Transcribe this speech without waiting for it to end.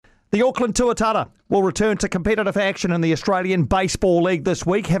The Auckland Tuatara will return to competitive action in the Australian Baseball League this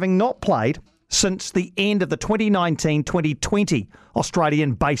week, having not played since the end of the 2019-2020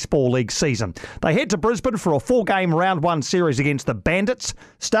 Australian Baseball League season. They head to Brisbane for a 4-game round 1 series against the Bandits.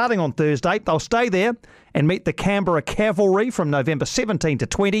 Starting on Thursday, they'll stay there and meet the Canberra Cavalry from November 17 to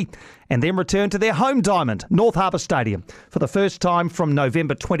 20, and then return to their home diamond, North Harbour Stadium, for the first time from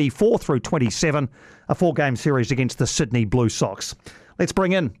November 24 through 27, a 4-game series against the Sydney Blue Sox. Let's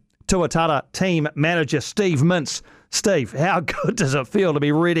bring in Tuatara team manager Steve Mintz. Steve, how good does it feel to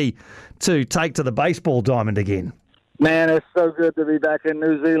be ready to take to the baseball diamond again? Man, it's so good to be back in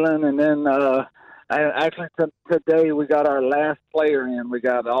New Zealand. And then today we got our last player in. We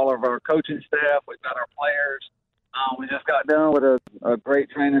got all of our coaching staff. We've got our players. We just got done with a great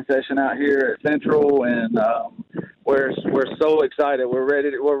training session out here at Central, and we're so excited. We're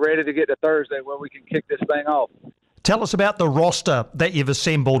ready to get to Thursday where we can kick this thing off. Tell us about the roster that you've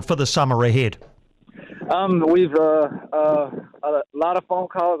assembled for the summer ahead. We've a lot of phone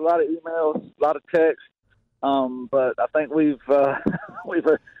calls, a lot of emails, a lot of texts, but I think we've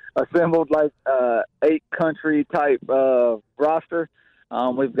assembled like 8-country type roster.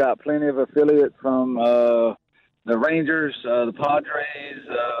 We've got plenty of affiliates from the Rangers, the Padres,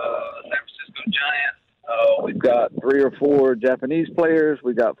 the San Francisco Giants. We've got 3 or 4 Japanese players.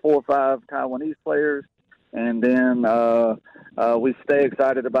 We've got 4 or 5 Taiwanese players. And then we stay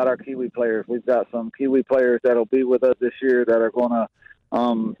excited about our Kiwi players. We've got some Kiwi players that'll be with us this year that are going to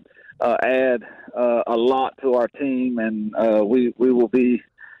add a lot to our team, and we will be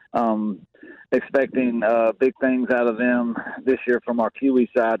expecting big things out of them this year from our Kiwi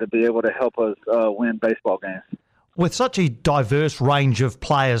side to be able to help us win baseball games. With such a diverse range of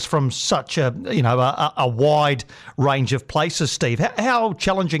players from such a wide range of places, Steve, how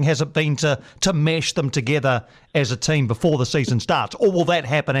challenging has it been to mesh them together as a team before the season starts, or will that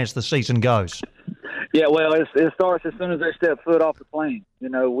happen as the season goes? Yeah, well, it starts as soon as they step foot off the plane. You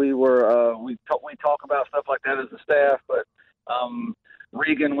know, we talk about stuff like that as a staff, but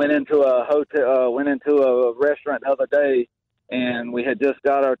Regan went into a restaurant the other day. And we had just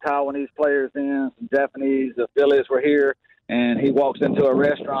got our Taiwanese players in, some Japanese affiliates were here, and he walks into a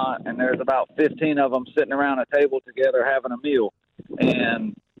restaurant, and there's about 15 of them sitting around a table together having a meal.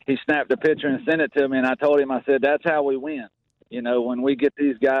 And he snapped a picture and sent it to me, and I told him, I said, that's how we win. You know, when we get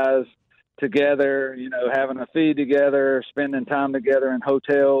these guys together, you know, having a feed together, spending time together in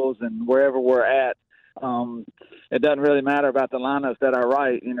hotels and wherever we're at, it doesn't really matter about the lineups that I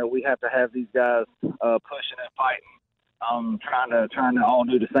write. You know, we have to have these guys pushing and fighting. Trying to all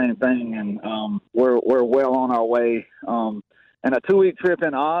do the same thing, and we're well on our way. And a 2-week trip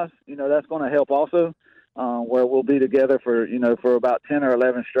in Oz, you know, that's going to help also, where we'll be together for about 10 or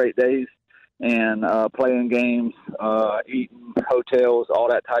 11 straight days, and playing games, eating, hotels, all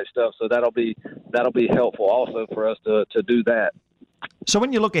that type stuff. So that'll be helpful also for us to do that. So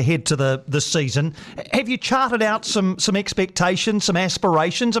when you look ahead to the season, have you charted out some expectations, some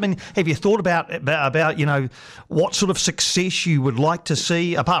aspirations? I mean, have you thought about you know, what sort of success you would like to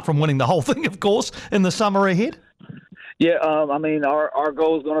see, apart from winning the whole thing, of course, in the summer ahead? Yeah, I mean, our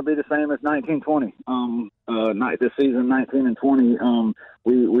goal is going to be the same as 19-20. This season, 19 and 20,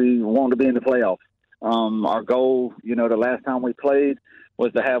 we want to be in the playoffs. Our goal, you know, the last time we played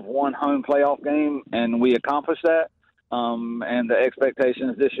was to have one home playoff game, and we accomplished that. And the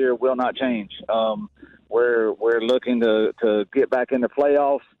expectations this year will not change. We're looking to get back into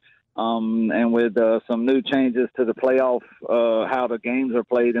playoffs, and with some new changes to the playoff, how the games are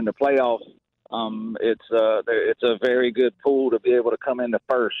played in the playoffs. It's a very good pool to be able to come into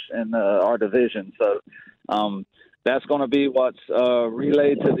first in our division. So that's going to be what's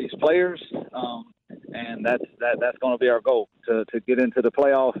relayed to these players, and that's going to be our goal to get into the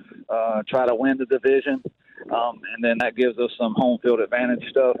playoffs, try to win the division. And then that gives us some home field advantage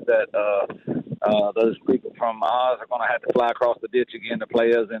stuff that those people from Oz are going to have to fly across the ditch again to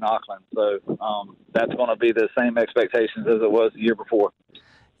play us in Auckland. So that's going to be the same expectations as it was the year before.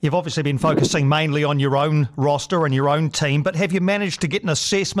 You've obviously been focusing mainly on your own roster and your own team, but have you managed to get an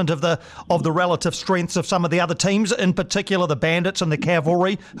assessment of the relative strengths of some of the other teams, in particular the Bandits and the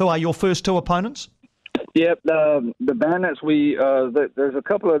Cavalry, who are your first 2 opponents? Yep, the Bandits, there's a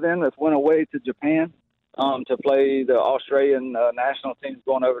couple of them that went away to Japan to play the Australian national teams,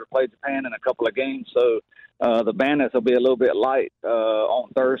 going over to play Japan in a couple of games. So the Bandits will be a little bit light on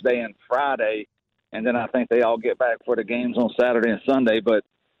Thursday and Friday, and then I think they all get back for the games on Saturday and Sunday. But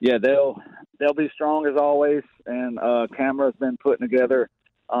yeah, they'll be strong as always, and Canberra's been putting together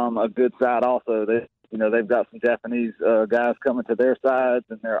a good side also. They've got some Japanese guys coming to their sides,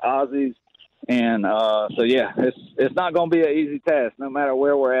 and they're Aussies. And so, yeah, it's not going to be an easy task no matter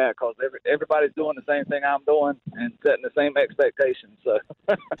where we're at, because everybody's doing the same thing I'm doing and setting the same expectations. So,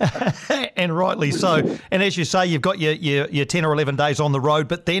 and rightly so. And as you say, you've got your 10 or 11 days on the road,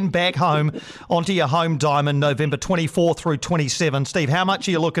 but then back home onto your home diamond, November 24 through 27. Steve, how much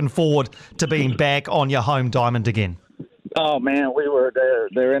are you looking forward to being back on your home diamond again? Oh, man, we were there.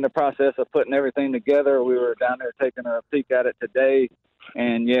 They're in the process of putting everything together. We were down there taking a peek at it today.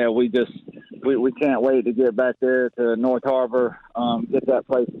 And, yeah, we can't wait to get back there to North Harbor, get that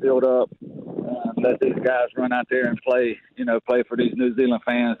place filled up, and let these guys run out there and play for these New Zealand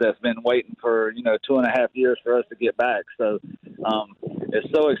fans that's been waiting for, 2.5 years for us to get back. So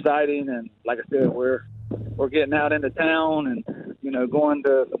it's so exciting. And like I said, we're getting out into town and, going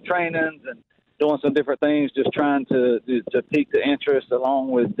to some trainings and doing some different things, just trying to pique the interest along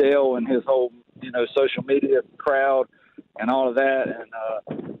with Dale and his whole, social media crowd and all of that. And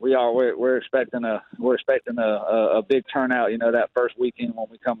we're expecting a big turnout, that first weekend when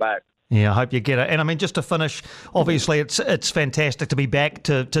we come back. Yeah, I hope you get it. And I mean, just to finish, obviously it's fantastic to be back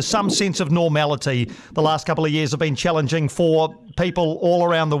to some sense of normality. The last couple of years have been challenging for people all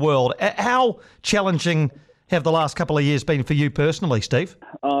around the world. How challenging have the last couple of years been for you personally, Steve?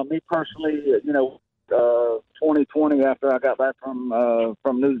 Me personally, 2020, after I got back from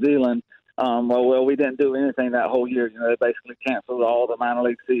New Zealand, well, we didn't do anything that whole year. They basically canceled all the minor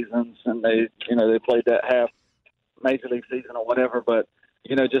league seasons, and they played that half major league season or whatever. But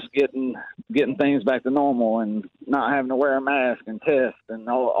just getting things back to normal and not having to wear a mask and test and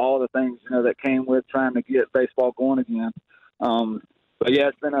all the things that came with trying to get baseball going again. But yeah,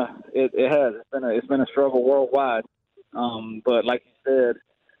 it's been a struggle worldwide. But like you said,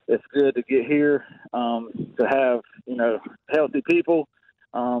 it's good to get here, to have healthy people,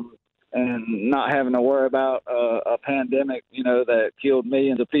 and not having to worry about a pandemic, that killed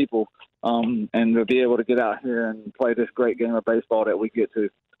millions of people, and to be able to get out here and play this great game of baseball that we get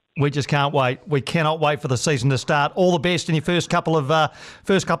to. We just can't wait. We cannot wait for the season to start. All the best in your first couple of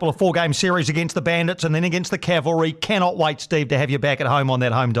 4-game series against the Bandits and then against the Cavalry. Cannot wait, Steve, to have you back at home on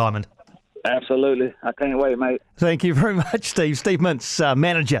that home diamond. Absolutely. I can't wait, mate. Thank you very much, Steve. Steve Mintz,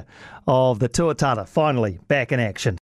 manager of the Tuatara, finally back in action.